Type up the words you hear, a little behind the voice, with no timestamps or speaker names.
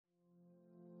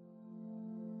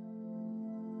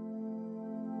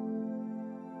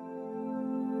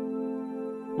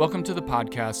Welcome to the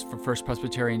podcast for First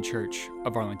Presbyterian Church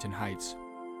of Arlington Heights.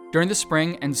 During the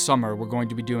spring and summer, we're going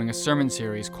to be doing a sermon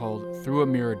series called Through a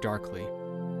Mirror Darkly.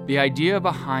 The idea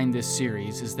behind this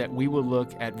series is that we will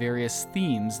look at various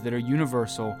themes that are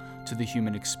universal to the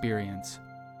human experience.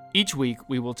 Each week,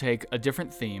 we will take a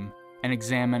different theme and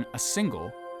examine a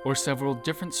single or several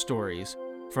different stories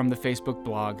from the Facebook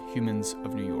blog Humans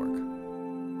of New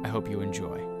York. I hope you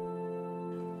enjoy.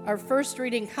 Our first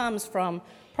reading comes from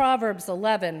Proverbs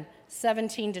 11,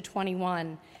 17 to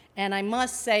 21, and I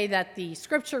must say that the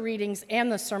scripture readings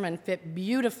and the sermon fit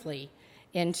beautifully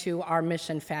into our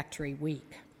Mission Factory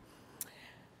week.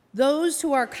 Those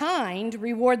who are kind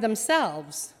reward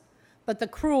themselves, but the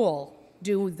cruel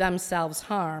do themselves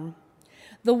harm.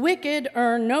 The wicked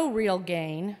earn no real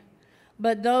gain,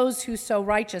 but those who sow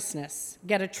righteousness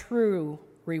get a true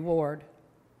reward.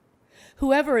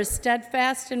 Whoever is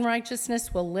steadfast in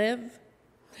righteousness will live,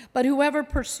 but whoever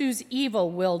pursues evil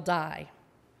will die.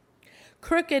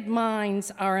 Crooked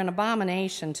minds are an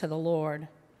abomination to the Lord,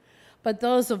 but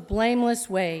those of blameless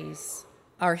ways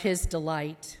are his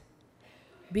delight.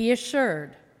 Be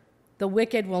assured, the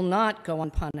wicked will not go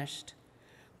unpunished,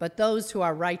 but those who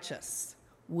are righteous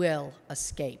will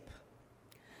escape.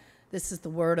 This is the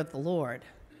word of the Lord.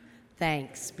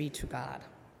 Thanks be to God.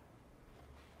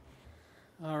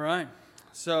 All right.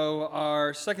 So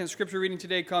our second scripture reading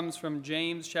today comes from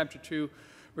James chapter 2,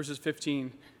 verses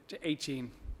 15 to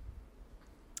 18.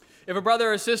 If a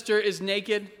brother or sister is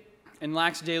naked and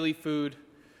lacks daily food,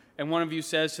 and one of you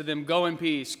says to them, "Go in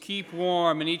peace, keep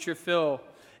warm and eat your fill,"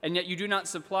 and yet you do not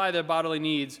supply their bodily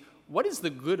needs, what is the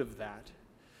good of that?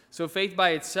 So faith by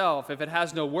itself, if it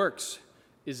has no works,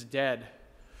 is dead.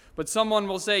 But someone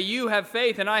will say, "You have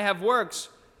faith and I have works.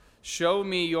 Show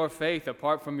me your faith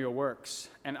apart from your works,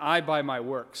 and I by my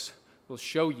works will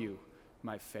show you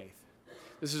my faith."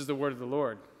 This is the word of the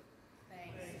Lord.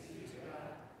 Thanks be to God.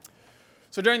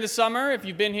 So during the summer, if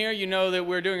you've been here, you know that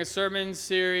we're doing a sermon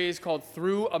series called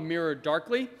Through a Mirror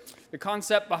Darkly. The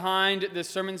concept behind this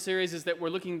sermon series is that we're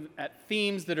looking at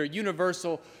themes that are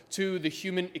universal to the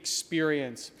human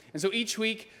experience. And so each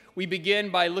week, we begin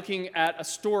by looking at a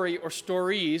story or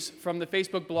stories from the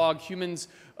Facebook blog Humans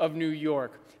of New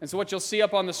York. And so what you'll see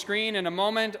up on the screen in a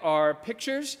moment are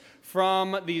pictures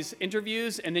from these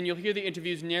interviews, and then you'll hear the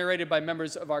interviews narrated by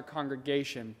members of our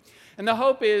congregation. And the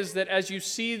hope is that as you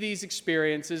see these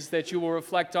experiences, that you will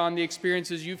reflect on the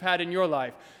experiences you've had in your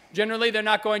life. Generally, they're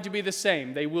not going to be the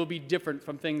same. They will be different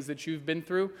from things that you've been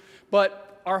through.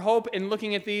 But our hope in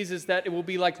looking at these is that it will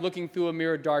be like looking through a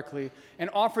mirror darkly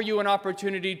and offer you an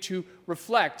opportunity to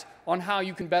reflect on how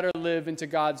you can better live into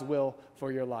God's will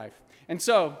for your life. And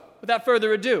so, without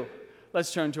further ado,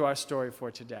 let's turn to our story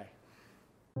for today.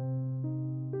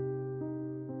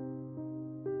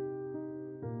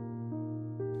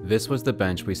 This was the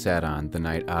bench we sat on the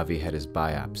night Avi had his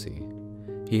biopsy.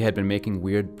 He had been making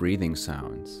weird breathing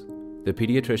sounds. The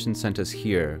pediatrician sent us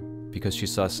here because she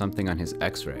saw something on his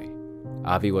x-ray.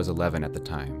 Avi was 11 at the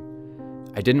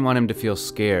time. I didn't want him to feel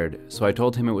scared, so I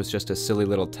told him it was just a silly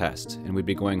little test and we'd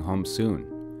be going home soon.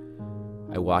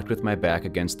 I walked with my back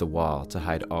against the wall to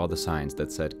hide all the signs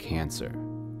that said cancer.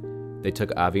 They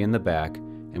took Avi in the back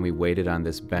and we waited on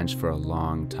this bench for a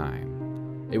long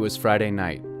time. It was Friday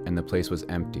night and the place was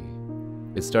empty.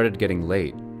 It started getting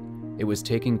late. It was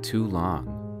taking too long.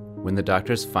 When the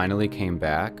doctors finally came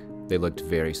back, they looked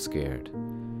very scared.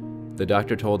 The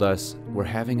doctor told us, "We're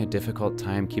having a difficult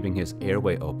time keeping his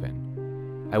airway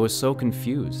open." I was so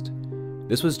confused.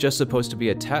 This was just supposed to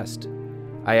be a test.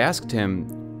 I asked him,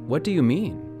 "What do you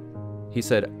mean?" He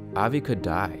said, "Avi could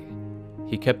die."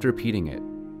 He kept repeating it,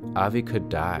 "Avi could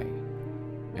die."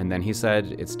 And then he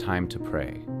said, "It's time to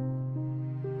pray."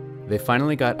 They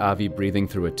finally got Avi breathing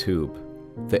through a tube.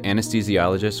 The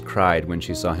anesthesiologist cried when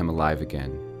she saw him alive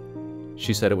again.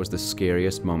 She said it was the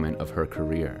scariest moment of her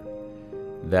career.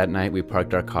 That night we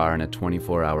parked our car in a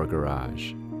 24-hour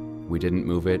garage. We didn't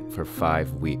move it for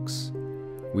 5 weeks.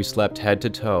 We slept head to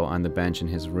toe on the bench in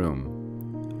his room.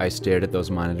 I stared at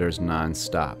those monitors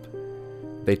non-stop.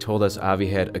 They told us Avi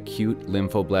had acute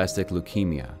lymphoblastic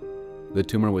leukemia. The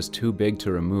tumor was too big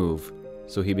to remove,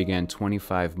 so he began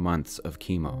 25 months of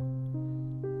chemo.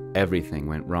 Everything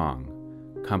went wrong,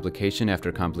 complication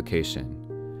after complication.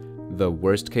 The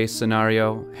worst-case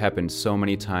scenario happened so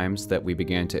many times that we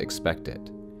began to expect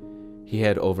it. He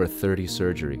had over 30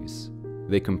 surgeries.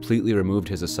 They completely removed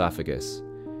his esophagus.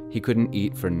 He couldn't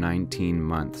eat for 19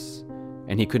 months,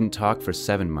 and he couldn't talk for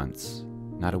 7 months,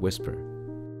 not a whisper.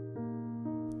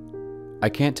 I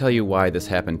can't tell you why this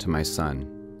happened to my son.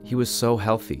 He was so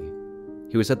healthy.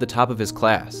 He was at the top of his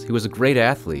class. He was a great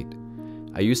athlete.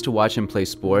 I used to watch him play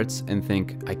sports and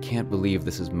think, I can't believe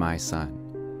this is my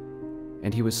son.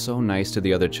 And he was so nice to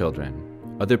the other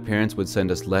children. Other parents would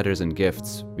send us letters and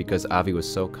gifts because Avi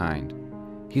was so kind.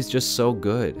 He's just so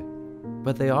good.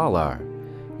 But they all are.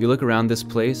 You look around this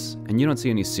place and you don't see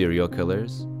any serial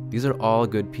killers. These are all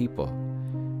good people.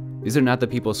 These are not the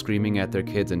people screaming at their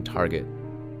kids in Target.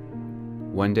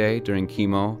 One day during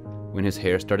chemo, when his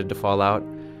hair started to fall out,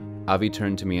 Avi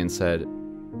turned to me and said,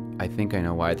 I think I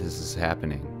know why this is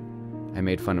happening. I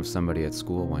made fun of somebody at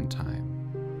school one time.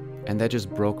 And that just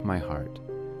broke my heart.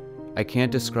 I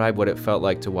can't describe what it felt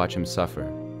like to watch him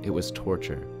suffer. It was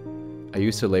torture. I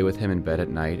used to lay with him in bed at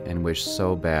night and wish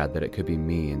so bad that it could be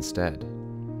me instead.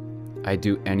 I'd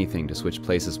do anything to switch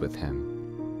places with him.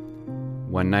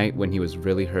 One night when he was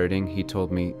really hurting, he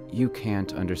told me, you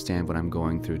can't understand what I'm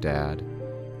going through, Dad.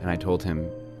 And I told him,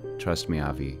 trust me,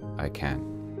 Avi, I can.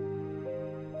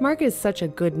 Mark is such a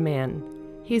good man.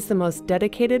 He's the most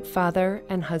dedicated father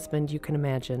and husband you can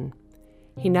imagine.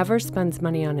 He never spends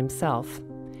money on himself.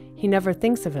 He never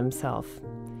thinks of himself.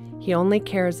 He only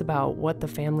cares about what the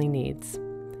family needs.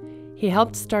 He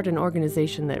helped start an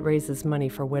organization that raises money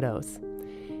for widows.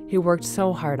 He worked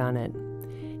so hard on it.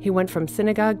 He went from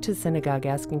synagogue to synagogue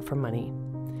asking for money.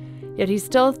 Yet he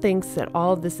still thinks that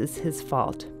all of this is his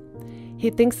fault. He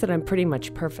thinks that I'm pretty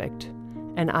much perfect,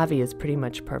 and Avi is pretty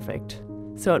much perfect,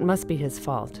 so it must be his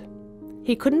fault.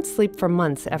 He couldn't sleep for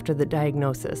months after the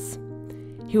diagnosis.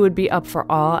 He would be up for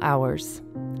all hours.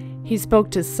 He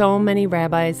spoke to so many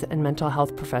rabbis and mental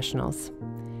health professionals.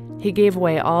 He gave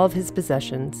away all of his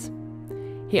possessions.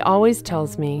 He always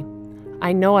tells me,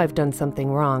 I know I've done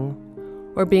something wrong,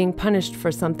 or being punished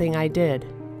for something I did,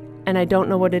 and I don't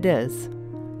know what it is,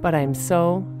 but I'm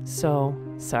so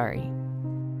sorry.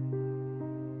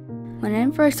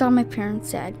 Whenever I saw my parents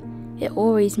sad, it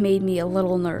always made me a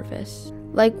little nervous.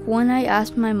 Like when I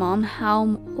asked my mom how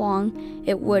long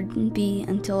it would be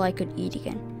until I could eat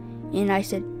again, and I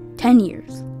said 10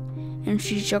 years, and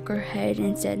she shook her head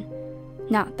and said,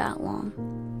 not that long.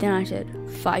 Then I said,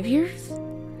 5 years?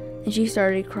 And she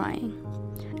started crying.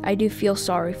 I do feel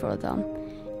sorry for them.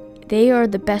 They are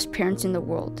the best parents in the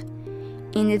world,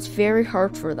 and it's very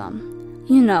hard for them.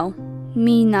 You know,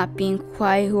 me not being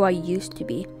quite who I used to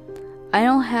be. I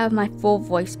don't have my full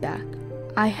voice back.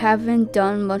 I haven't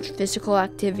done much physical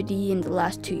activity in the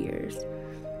last 2 years.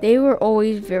 They were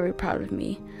always very proud of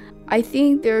me. I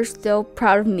think they're still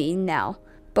proud of me now,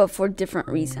 but for different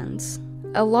reasons.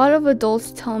 A lot of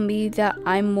adults tell me that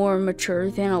I'm more mature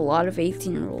than a lot of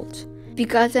 18-year-olds,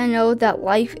 because I know that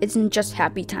life isn't just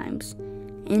happy times,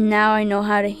 and now I know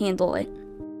how to handle it.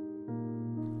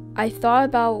 I thought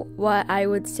about what I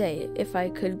would say if I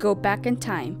could go back in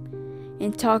time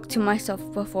and talk to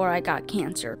myself before I got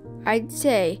cancer. I'd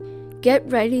say, get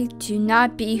ready to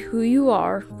not be who you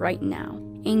are right now,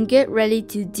 and get ready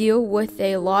to deal with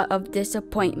a lot of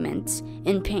disappointments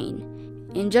and pain,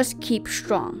 and just keep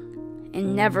strong,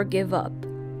 and never give up.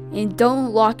 And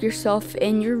don't lock yourself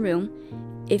in your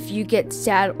room if you get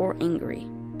sad or angry,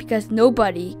 because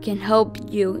nobody can help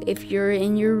you if you're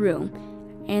in your room,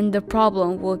 and the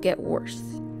problem will get worse.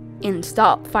 And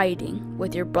stop fighting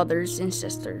with your brothers and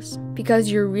sisters,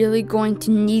 because you're really going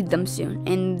to need them soon,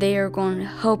 and they are going to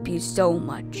help you so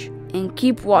much. And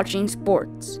keep watching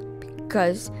sports,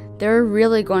 because they're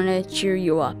really going to cheer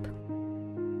you up.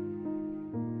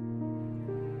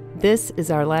 This is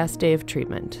our last day of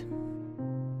treatment.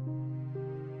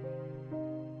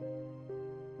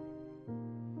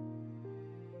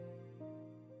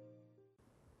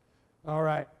 All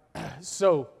right,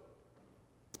 so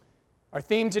our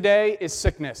theme today is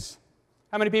sickness.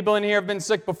 How many people in here have been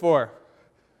sick before?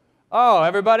 Oh,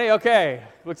 everybody? Okay.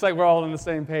 Looks like we're all on the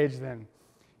same page then.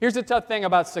 Here's the tough thing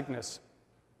about sickness,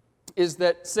 is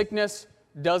that sickness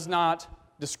does not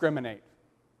discriminate.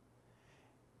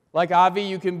 Like Avi,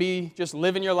 you can be just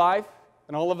living your life,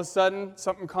 and all of a sudden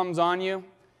something comes on you,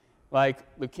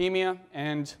 like leukemia,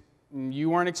 and you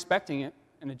weren't expecting it,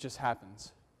 and it just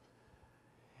happens.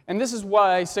 And this is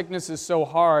why sickness is so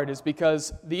hard, is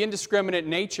because the indiscriminate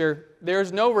nature,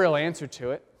 there's no real answer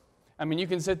to it. I mean, you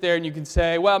can sit there and you can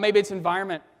say, well, maybe it's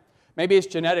environment, maybe it's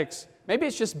genetics, maybe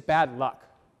it's just bad luck.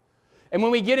 And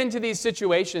when we get into these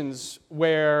situations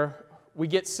where we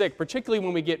get sick, particularly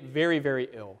when we get very, very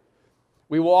ill,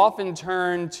 we will often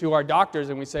turn to our doctors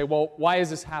and we say, well, why is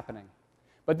this happening?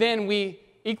 But then we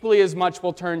equally as much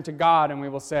will turn to God and we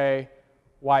will say,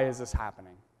 why is this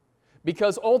happening?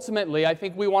 Because ultimately, I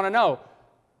think we want to know,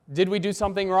 did we do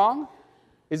something wrong?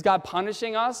 Is God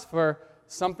punishing us for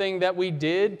something that we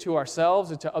did to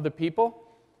ourselves or to other people?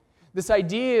 This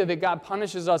idea that God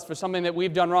punishes us for something that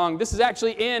we've done wrong, this is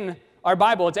actually in our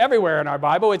Bible. It's everywhere in our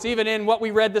Bible. It's even in what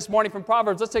we read this morning from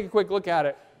Proverbs. Let's take a quick look at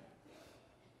it.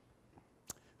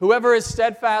 Whoever is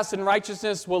steadfast in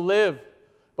righteousness will live,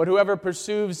 but whoever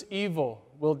pursues evil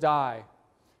will die.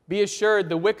 Be assured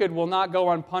the wicked will not go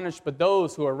unpunished, but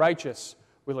those who are righteous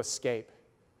will escape.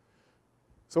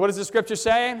 So what is the scripture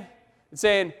saying? It's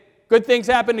saying good things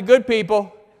happen to good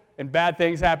people and bad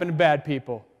things happen to bad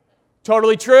people.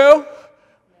 Totally true?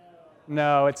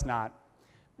 No, it's not.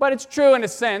 But it's true in a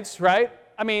sense, right?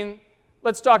 I mean,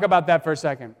 let's talk about that for a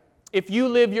second. If you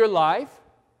live your life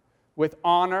with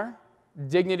honor,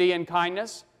 dignity, and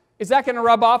kindness, is that going to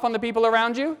rub off on the people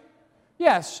around you?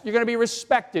 Yes, you're going to be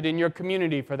respected in your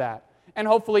community for that. And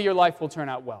hopefully your life will turn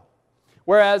out well.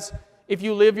 Whereas if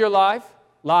you live your life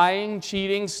lying,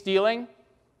 cheating, stealing,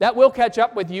 that will catch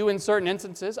up with you in certain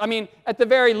instances. I mean, at the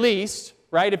very least,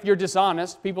 right, if you're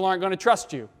dishonest, people aren't going to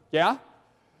trust you, yeah?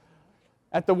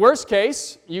 At the worst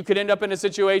case, you could end up in a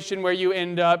situation where you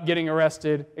end up getting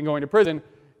arrested and going to prison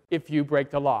if you break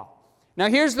the law. Now,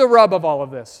 here's the rub of all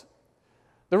of this.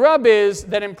 The rub is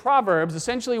that in Proverbs,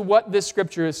 essentially what this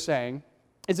scripture is saying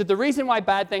is that the reason why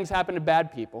bad things happen to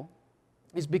bad people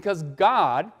is because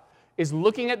God is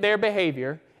looking at their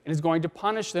behavior and is going to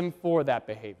punish them for that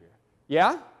behavior.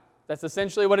 Yeah? That's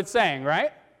essentially what it's saying,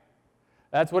 right?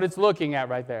 That's what it's looking at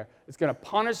right there. It's going to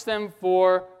punish them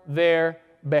for their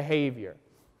behavior.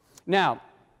 Now,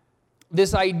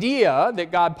 this idea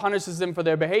that God punishes them for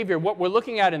their behavior, what we're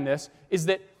looking at in this is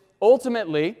that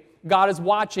ultimately God is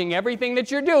watching everything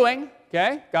that you're doing,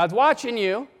 okay? God's watching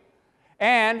you.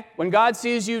 And when God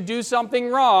sees you do something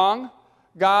wrong,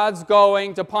 God's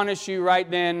going to punish you right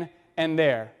then and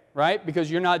there, right?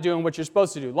 Because you're not doing what you're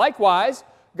supposed to do. Likewise,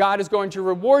 God is going to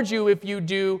reward you if you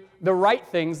do the right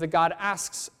things that God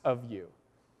asks of you.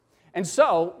 And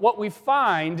so, what we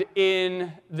find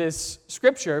in this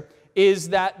scripture is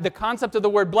that the concept of the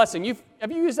word blessing,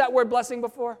 have you used that word blessing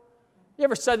before? You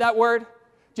ever said that word?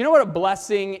 Do you know what a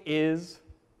blessing is?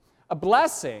 A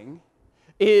blessing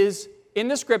is, in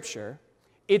the scripture,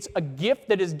 it's a gift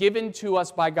that is given to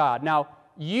us by God. Now,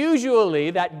 usually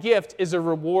that gift is a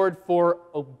reward for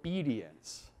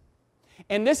obedience.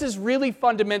 And this is really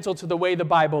fundamental to the way the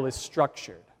Bible is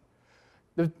structured.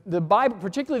 The Bible,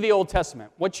 particularly the Old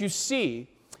Testament, what you see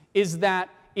is that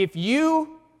if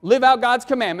you live out God's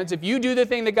commandments, if you do the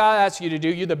thing that God asks you to do,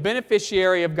 you're the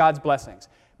beneficiary of God's blessings.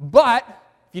 But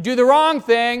if you do the wrong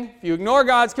thing, if you ignore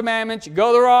God's commandments, you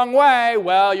go the wrong way,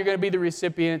 well, you're going to be the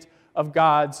recipient of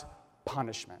God's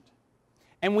punishment.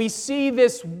 And we see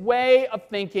this way of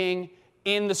thinking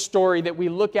in the story that we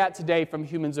look at today from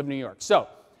Humans of New York. So,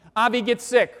 Avi gets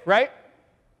sick, right?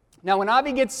 Now, when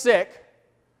Avi gets sick,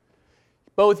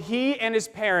 both he and his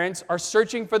parents are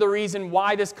searching for the reason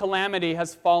why this calamity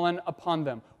has fallen upon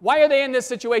them. Why are they in this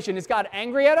situation? Is God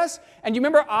angry at us? And you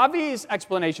remember Avi's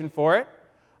explanation for it?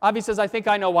 Avi says, I think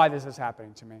I know why this is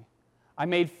happening to me. I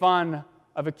made fun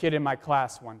of a kid in my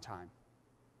class one time.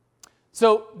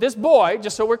 So this boy,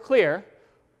 just so we're clear,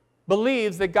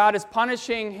 believes that God is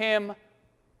punishing him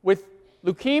with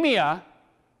leukemia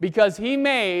because he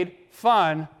made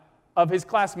fun of his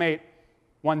classmate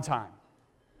one time.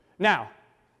 Now,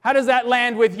 how does that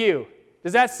land with you?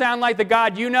 Does that sound like the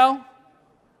God you know?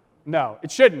 No,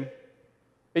 it shouldn't.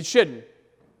 It shouldn't.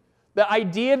 The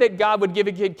idea that God would give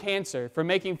a kid cancer for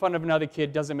making fun of another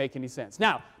kid doesn't make any sense.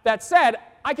 Now, that said,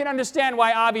 I can understand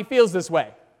why Avi feels this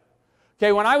way.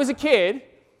 Okay, when I was a kid,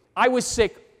 I was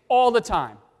sick all the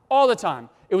time. All the time.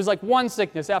 It was like one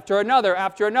sickness after another.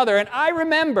 And I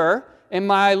remember in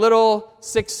my little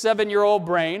 6, 7-year-old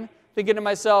brain thinking to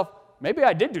myself, maybe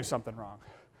I did do something wrong.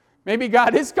 Maybe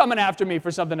God is coming after me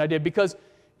for something I did, because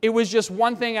it was just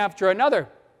one thing after another.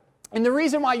 And the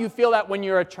reason why you feel that when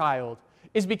you're a child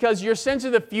is because your sense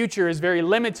of the future is very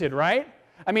limited, right?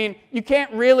 I mean, you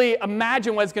can't really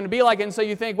imagine what it's going to be like, and so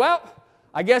you think, well,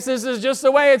 I guess this is just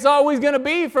the way it's always going to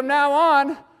be from now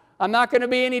on. I'm not going to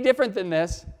be any different than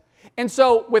this. And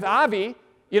so with Avi,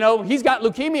 he's got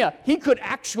leukemia. He could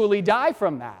actually die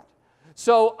from that.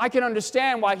 So I can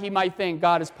understand why he might think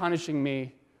God is punishing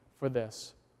me for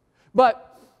this.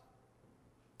 But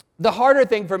the harder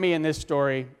thing for me in this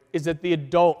story is that the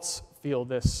adults feel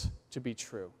this to be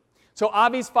true. So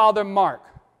Avi's father, Mark,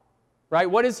 right,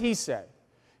 what does he say?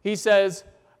 He says,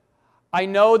 I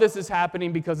know this is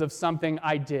happening because of something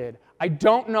I did. I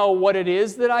don't know what it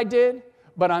is that I did,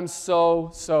 but I'm so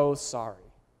sorry.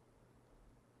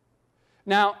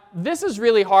 Now, this is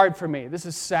really hard for me. This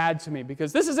is sad to me,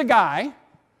 because this is a guy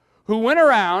who went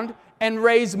around and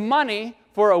raised money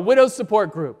for a widow's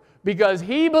support group because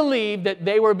he believed that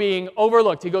they were being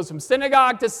overlooked. He goes from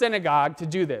synagogue to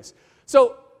do this.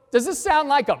 So, does this sound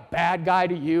like a bad guy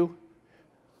to you?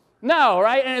 No,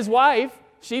 right? And his wife,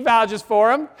 she vouches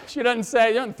for him. She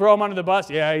doesn't throw him under the bus.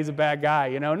 Yeah, he's a bad guy,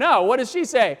 you know. No, what does she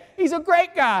say? He's a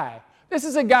great guy. This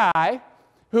is a guy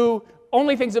who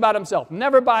only thinks about himself,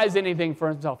 never buys anything for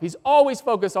himself. He's always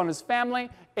focused on his family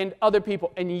and other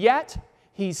people. And yet,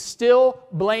 he still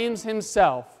blames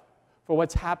himself for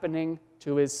what's happening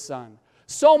to his son.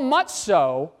 So much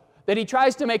so that he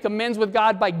tries to make amends with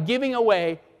God by giving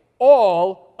away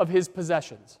all of his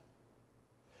possessions.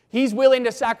 He's willing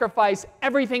to sacrifice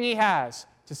everything he has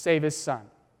to save his son.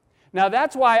 Now,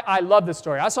 that's why I love this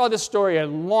story. I saw this story a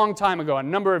long time ago, a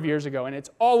number of years ago, and it's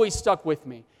always stuck with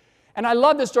me. And I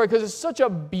love this story because it's such a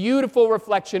beautiful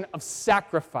reflection of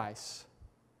sacrifice.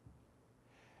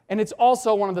 And it's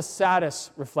also one of the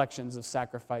saddest reflections of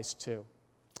sacrifice, too.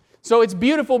 So it's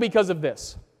beautiful because of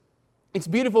this. It's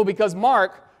beautiful because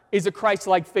Mark is a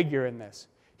Christ-like figure in this.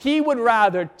 He would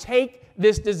rather take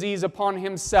this disease upon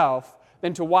himself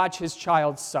than to watch his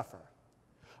child suffer.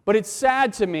 But it's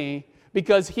sad to me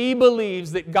because he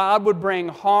believes that God would bring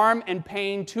harm and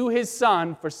pain to his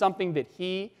son for something that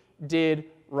he did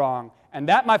wrong. And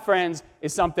that, my friends,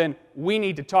 is something we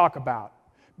need to talk about,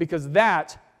 because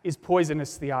that is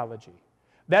poisonous theology.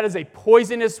 That is a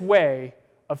poisonous way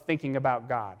of thinking about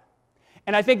God.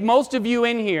 And I think most of you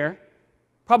in here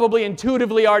probably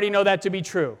intuitively already know that to be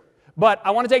true. But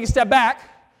I want to take a step back,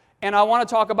 and I want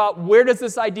to talk about where does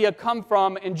this idea come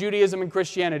from in Judaism and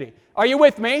Christianity. Are you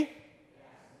with me?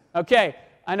 Okay.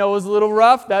 I know it was a little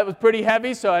rough. That was pretty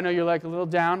heavy, so I know you're like a little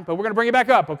down. But we're going to bring it back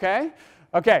up, okay?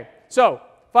 Okay. So,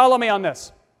 follow me on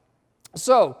this.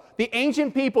 So, the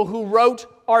ancient people who wrote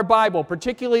our Bible,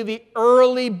 particularly the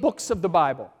early books of the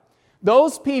Bible,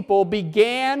 those people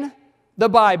began the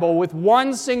Bible with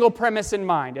one single premise in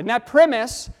mind. And that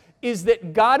premise is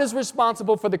that God is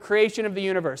responsible for the creation of the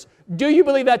universe. Do you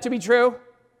believe that to be true?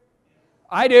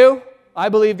 I do. I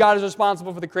believe God is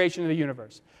responsible for the creation of the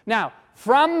universe. Now,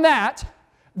 from that,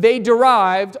 they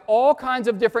derived all kinds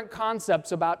of different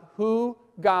concepts about who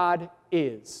God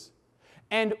is.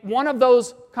 And one of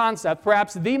those concepts,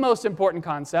 perhaps the most important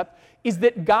concept, is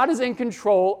that God is in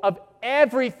control of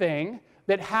everything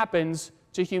that happens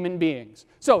to human beings.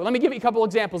 So, let me give you a couple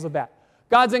examples of that.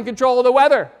 God's in control of the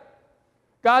weather.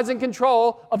 God's in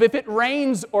control of if it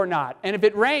rains or not. And if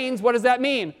it rains, what does that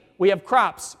mean? We have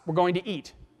crops we're going to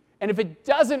eat. And if it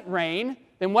doesn't rain,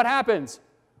 then what happens?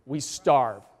 We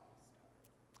starve.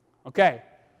 Okay.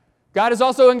 God is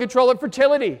also in control of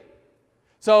fertility.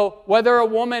 So whether a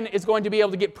woman is going to be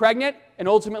able to get pregnant and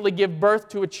ultimately give birth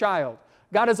to a child.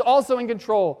 God is also in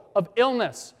control of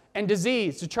illness and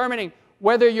disease, determining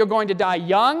whether you're going to die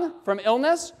young from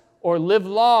illness or live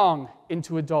long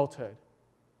into adulthood.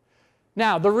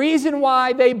 Now, the reason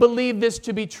why they believe this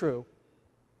to be true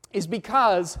is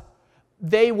because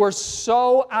they were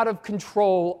so out of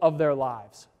control of their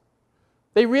lives.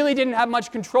 They really didn't have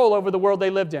much control over the world they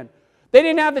lived in. They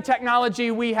didn't have the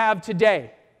technology we have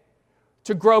today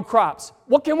to grow crops.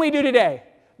 What can we do today?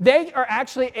 They are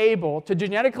actually able to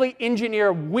genetically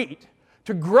engineer wheat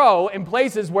to grow in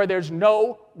places where there's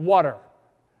no water.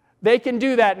 They can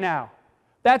do that now.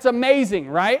 That's amazing,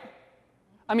 right?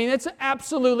 I mean, it's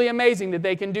absolutely amazing that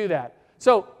they can do that.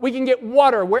 So we can get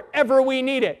water wherever we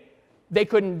need it. They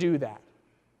couldn't do that.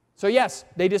 So yes,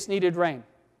 they just needed rain.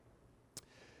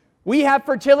 We have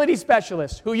fertility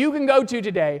specialists who you can go to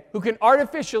today who can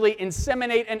artificially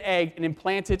inseminate an egg and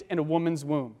implant it in a woman's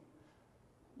womb.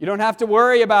 You don't have to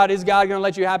worry about, is God going to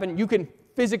let you happen? You can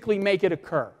physically make it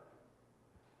occur.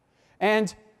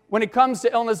 And when it comes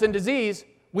to illness and disease,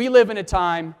 we live in a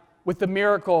time with the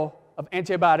miracle of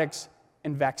antibiotics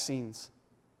and vaccines.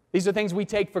 These are things we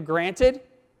take for granted,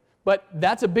 but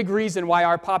that's a big reason why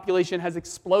our population has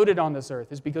exploded on this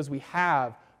earth, is because we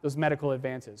have those medical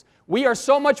advances. We are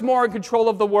so much more in control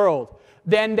of the world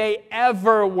than they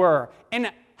ever were.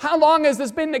 And how long has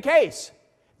this been the case?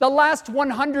 The last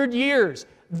 100 years.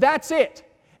 That's it.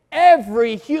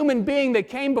 Every human being that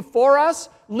came before us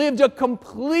lived a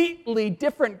completely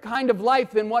different kind of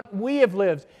life than what we have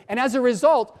lived. And as a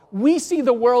result, we see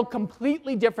the world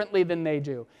completely differently than they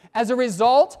do. As a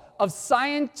result of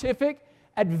scientific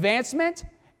advancement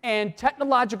and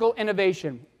technological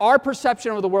innovation, our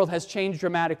perception of the world has changed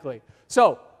dramatically.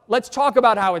 So, let's talk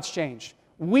about how it's changed.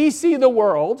 We see the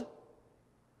world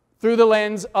through the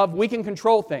lens of we can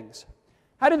control things.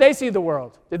 How did they see the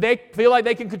world? Did they feel like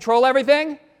they could control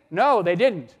everything? No, they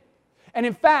didn't. And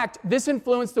in fact, this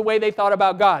influenced the way they thought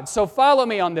about God. So follow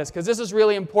me on this, because this is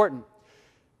really important.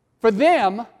 For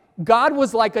them, God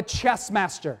was like a chess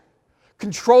master,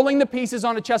 controlling the pieces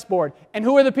on a chessboard. And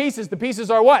who are the pieces? The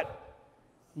pieces are what?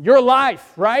 Your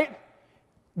life, right?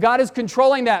 God is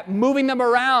controlling that, moving them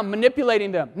around,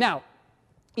 manipulating them. Now,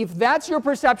 if that's your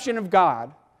perception of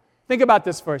God, think about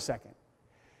this for a second.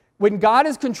 When God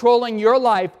is controlling your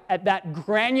life at that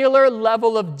granular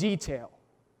level of detail,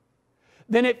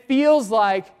 then it feels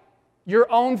like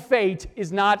your own fate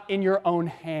is not in your own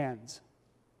hands.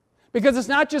 Because it's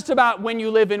not just about when you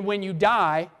live and when you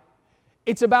die.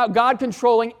 It's about God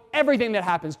controlling everything that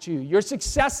happens to you, your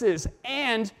successes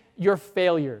and your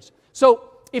failures. So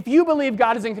if you believe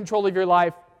God is in control of your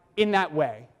life in that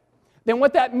way, then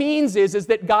what that means is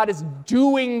that God is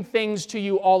doing things to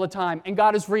you all the time, and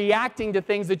God is reacting to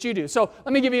things that you do. So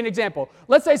let me give you an example.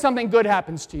 Let's say something good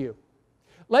happens to you.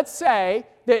 Let's say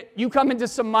that you come into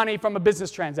some money from a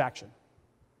business transaction.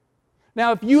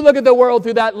 Now, if you look at the world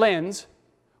through that lens,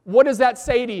 what does that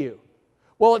say to you?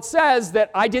 Well, it says that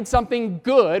I did something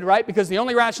good, right? Because the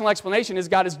only rational explanation is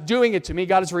God is doing it to me.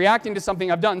 God is reacting to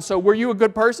something I've done. So were you a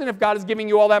good person if God is giving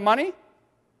you all that money?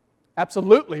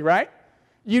 Absolutely, right?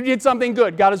 You did something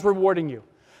good. God is rewarding you.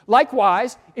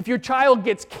 Likewise, if your child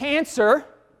gets cancer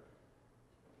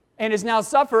and is now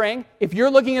suffering, if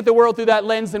you're looking at the world through that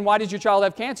lens, then why does your child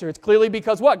have cancer? It's clearly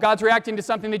because what? God's reacting to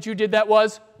something that you did that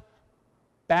was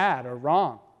bad or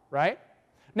wrong, right?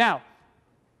 Now,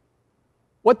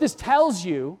 what this tells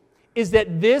you is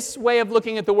that this way of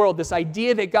looking at the world, this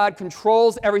idea that God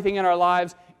controls everything in our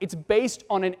lives, it's based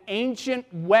on an ancient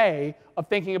way of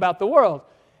thinking about the world.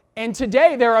 And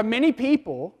today there are many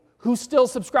people who still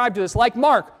subscribe to this, like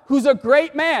Mark, who's a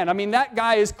great man. I mean, that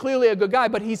guy is clearly a good guy,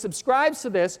 but he subscribes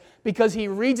to this because he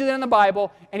reads it in the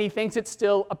Bible and he thinks it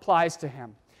still applies to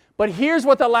him. But here's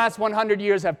what the last 100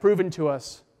 years have proven to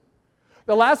us.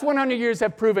 The last 100 years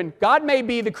have proven God may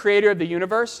be the creator of the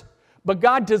universe, but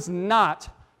God does not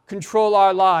control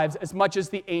our lives as much as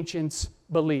the ancients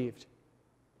believed.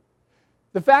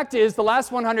 The fact is, the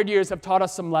last 100 years have taught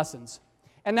us some lessons.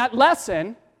 And that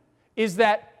lesson is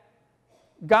that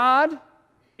God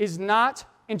is not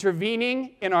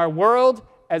intervening in our world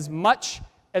as much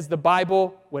as the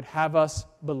Bible would have us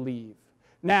believe.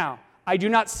 Now, I do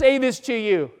not say this to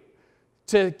you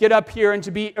to get up here and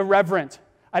to be irreverent.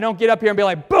 I don't get up here and be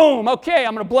like, boom, okay,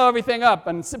 I'm going to blow everything up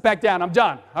and sit back down. I'm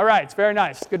done. All right, it's very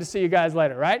nice. Good to see you guys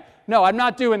later, right? No, I'm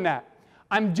not doing that.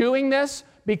 I'm doing this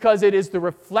because it is the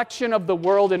reflection of the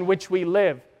world in which we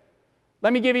live.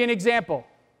 Let me give you an example.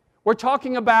 We're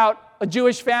talking about a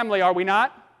Jewish family, are we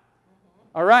not?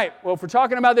 All right, well, if we're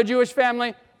talking about the Jewish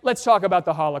family, let's talk about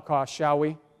the Holocaust, shall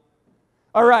we?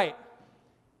 All right,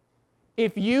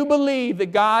 if you believe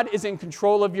that God is in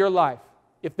control of your life,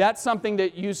 if that's something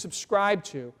that you subscribe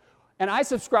to, and I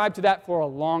subscribed to that for a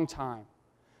long time,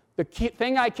 the key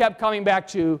thing I kept coming back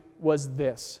to was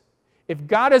this. If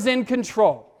God is in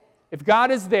control, if God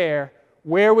is there,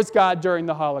 where was God during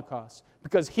the Holocaust?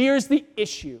 Because here's the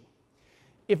issue.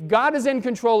 If God is in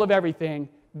control of everything,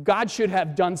 God should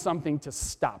have done something to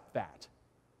stop that.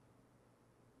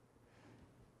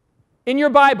 In your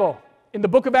Bible, in the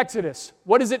book of Exodus,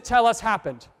 what does it tell us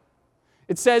happened?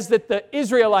 It says that the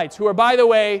Israelites, who are, by the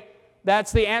way,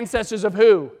 that's the ancestors of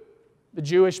who? The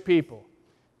Jewish people.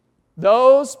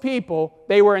 Those people,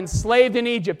 they were enslaved in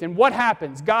Egypt. And what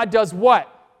happens? God does what?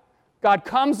 God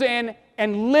comes in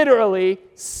and literally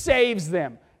saves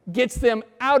them, gets them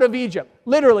out of Egypt,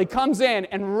 literally comes in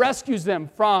and rescues them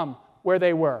from where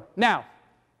they were. Now,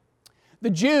 the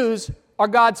Jews are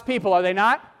God's people, are they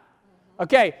not?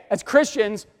 Okay, as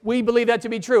Christians, we believe that to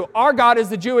be true. Our God is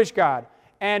the Jewish God.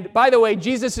 And by the way,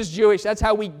 Jesus is Jewish. That's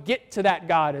how we get to that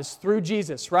God, is through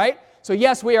Jesus, right? So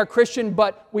yes, we are Christian,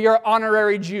 but we are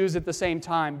honorary Jews at the same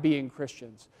time being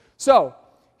Christians. So,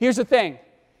 here's the thing.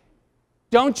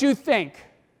 Don't you think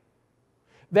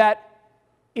that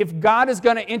if God is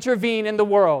going to intervene in the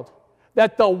world,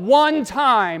 that the one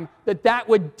time that that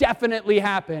would definitely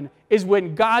happen is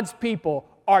when God's people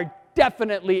are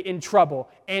definitely in trouble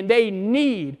and they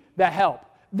need the help.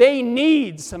 They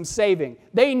need some saving.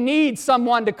 They need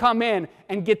someone to come in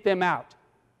and get them out.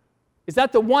 Is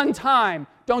that the one time,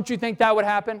 don't you think that would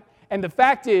happen? And the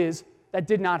fact is, that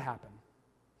did not happen.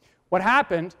 What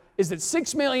happened is that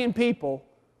 6 million people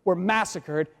were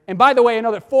massacred, and by the way,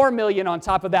 another 4 million on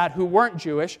top of that who weren't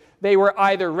Jewish. They were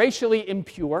either racially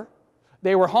impure,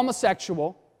 they were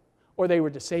homosexual, or they were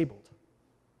disabled.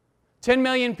 10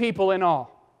 million people in all.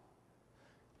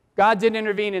 God didn't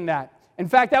intervene in that. In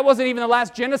fact, that wasn't even the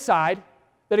last genocide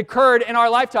that occurred in our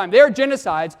lifetime. There are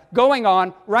genocides going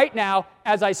on right now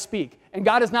as I speak, and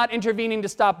God is not intervening to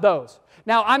stop those.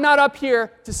 Now, I'm not up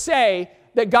here to say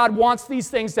that God wants these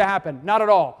things to happen. Not at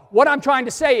all. What I'm trying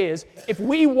to say is, if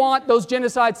we want those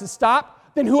genocides to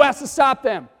stop, then who has to stop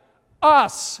them?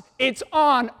 Us. It's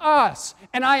on us.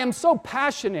 And I am so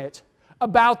passionate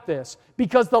about this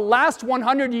because the last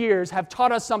 100 years have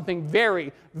taught us something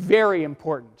very, very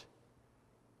important,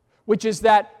 which is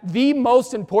that the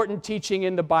most important teaching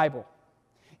in the Bible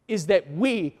is that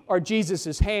we are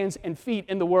Jesus' hands and feet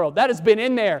in the world. That has been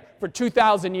in there for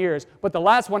 2,000 years, but the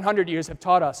last 100 years have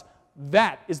taught us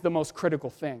that is the most critical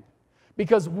thing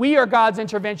because we are God's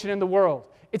intervention in the world.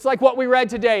 It's like what we read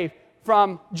today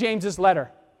from James's letter.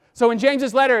 So in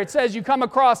James's letter, it says you come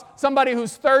across somebody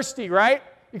who's thirsty, right?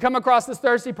 You come across this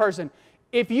thirsty person.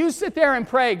 If you sit there and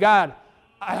pray, God,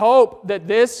 I hope that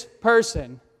this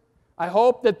person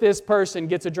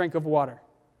gets a drink of water.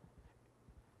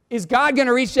 Is God going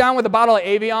to reach down with a bottle of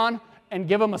Evian and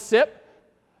give them a sip?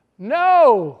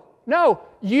 No.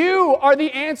 You are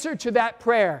the answer to that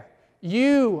prayer.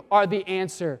 You are the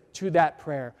answer to that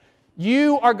prayer.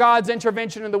 You are God's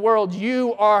intervention in the world.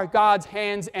 You are God's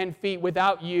hands and feet.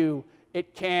 Without you,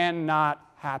 it cannot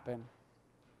happen.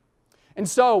 And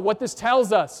so what this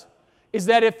tells us is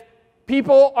that if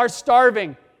people are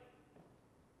starving,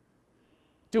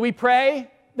 do we pray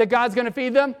that God's going to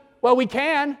feed them? Well, we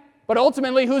can, but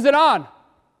ultimately, who's it on?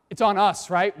 It's on us,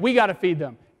 right? We got to feed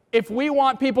them. If we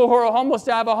want people who are homeless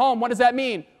to have a home, what does that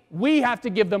mean? We have to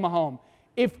give them a home.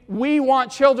 If we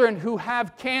want children who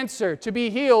have cancer to be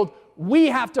healed, we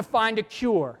have to find a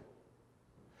cure.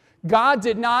 God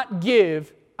did not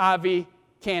give Avi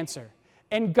cancer,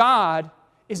 and God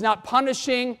is not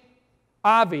punishing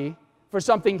Avi for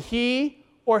something he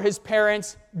or his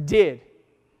parents did.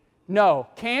 No,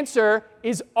 cancer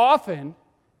is often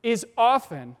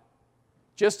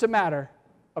just a matter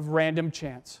of random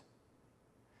chance.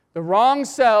 The wrong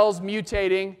cells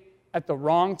mutating at the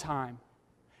wrong time.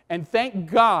 And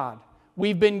thank God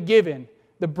we've been given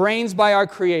the brains by our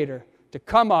Creator to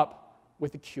come up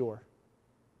with a cure.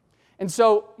 And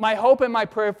so my hope and my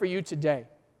prayer for you today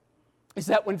is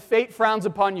that when fate frowns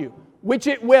upon you, which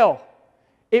it will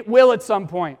at some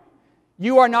point,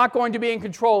 you are not going to be in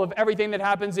control of everything that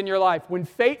happens in your life. When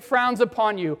fate frowns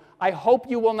upon you, I hope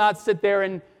you will not sit there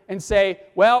and say,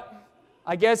 well,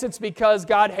 I guess it's because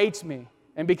God hates me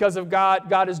and because of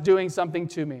God is doing something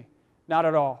to me. Not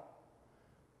at all.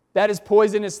 That is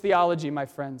poisonous theology, my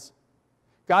friends.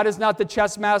 God is not the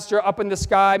chess master up in the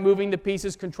sky, moving the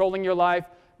pieces, controlling your life.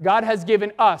 God has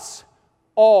given us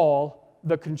all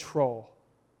the control.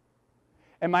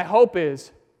 And my hope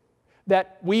is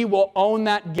that we will own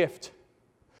that gift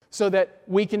so that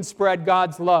we can spread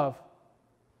God's love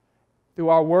through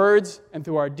our words and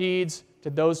through our deeds to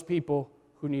those people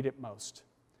who need it most.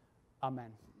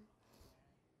 Amen.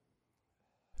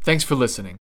 Thanks for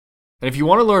listening. And if you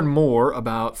want to learn more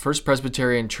about First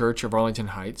Presbyterian Church of Arlington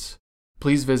Heights,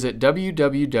 please visit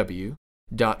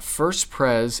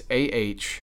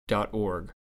www.firstpresah.org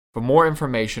for more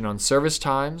information on service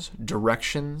times,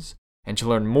 directions, and to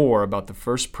learn more about the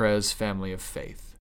First Pres family of faith.